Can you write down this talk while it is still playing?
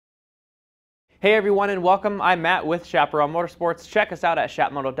Hey everyone and welcome. I'm Matt with Chaparral Motorsports. Check us out at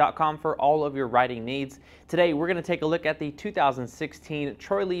chapmoto.com for all of your riding needs. Today we're going to take a look at the 2016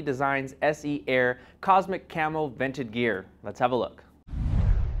 Troy Lee Designs SE Air Cosmic Camo Vented Gear. Let's have a look.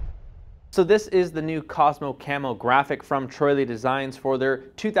 So this is the new Cosmo Camo graphic from Troy Lee Designs for their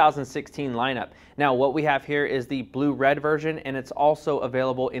 2016 lineup. Now what we have here is the blue-red version, and it's also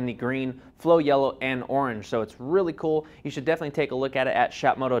available in the green, flow yellow, and orange. So it's really cool. You should definitely take a look at it at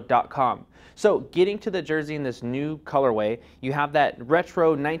chapmoto.com. So getting to the jersey in this new colorway, you have that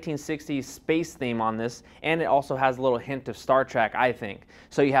retro 1960s space theme on this, and it also has a little hint of Star Trek, I think.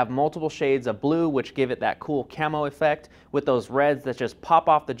 So you have multiple shades of blue, which give it that cool camo effect, with those reds that just pop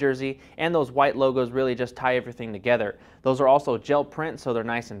off the jersey, and those white logos really just tie everything together. Those are also gel print, so they're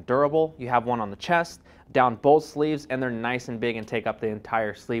nice and durable. You have one on the chest, down both sleeves, and they're nice and big and take up the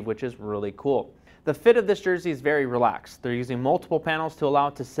entire sleeve, which is really cool. The fit of this jersey is very relaxed. They're using multiple panels to allow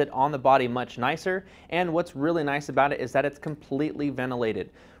it to sit on the body much nicer, and what's really nice about it is that it's completely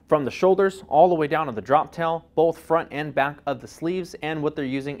ventilated. From the shoulders all the way down to the drop tail, both front and back of the sleeves, and what they're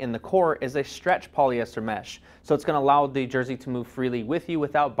using in the core is a stretch polyester mesh. So it's going to allow the jersey to move freely with you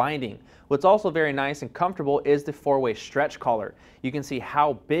without binding. What's also very nice and comfortable is the four-way stretch collar. You can see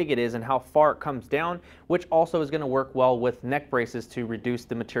how big it is and how far it comes down, which also is going to work well with neck braces to reduce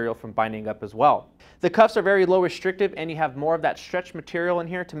the material from binding up as well. The cuffs are very low restrictive, and you have more of that stretch material in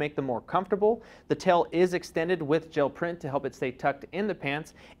here to make them more comfortable. The tail is extended with gel print to help it stay tucked in the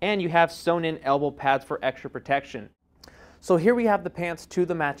pants, and you have sewn in elbow pads for extra protection. So here we have the pants to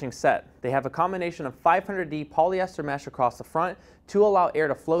the matching set. They have a combination of 500D polyester mesh across the front to allow air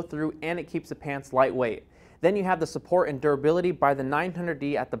to flow through, and it keeps the pants lightweight. Then you have the support and durability by the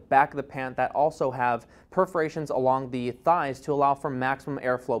 900D at the back of the pant that also have perforations along the thighs to allow for maximum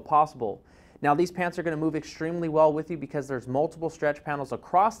airflow possible. Now these pants are going to move extremely well with you because there's multiple stretch panels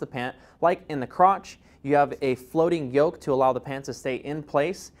across the pant, like in the crotch. You have a floating yoke to allow the pants to stay in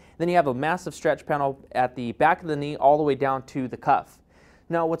place. Then you have a massive stretch panel at the back of the knee all the way down to the cuff.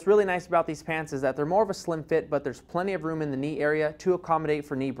 Now what's really nice about these pants is that they're more of a slim fit, but there's plenty of room in the knee area to accommodate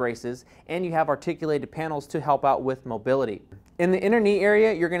for knee braces, and you have articulated panels to help out with mobility. In the inner knee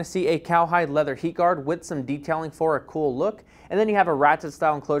area, you're going to see a cowhide leather heat guard with some detailing for a cool look, and then you have a ratchet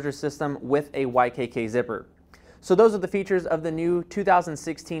style enclosure system with a YKK zipper. So those are the features of the new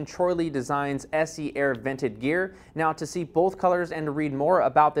 2016 Troy Lee Designs SE Air Vented Gear. Now to see both colors and to read more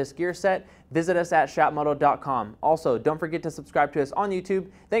about this gear set, visit us at chapmoto.com. Also, don't forget to subscribe to us on YouTube.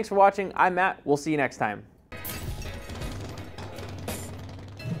 Thanks for watching. I'm Matt. We'll see you next time.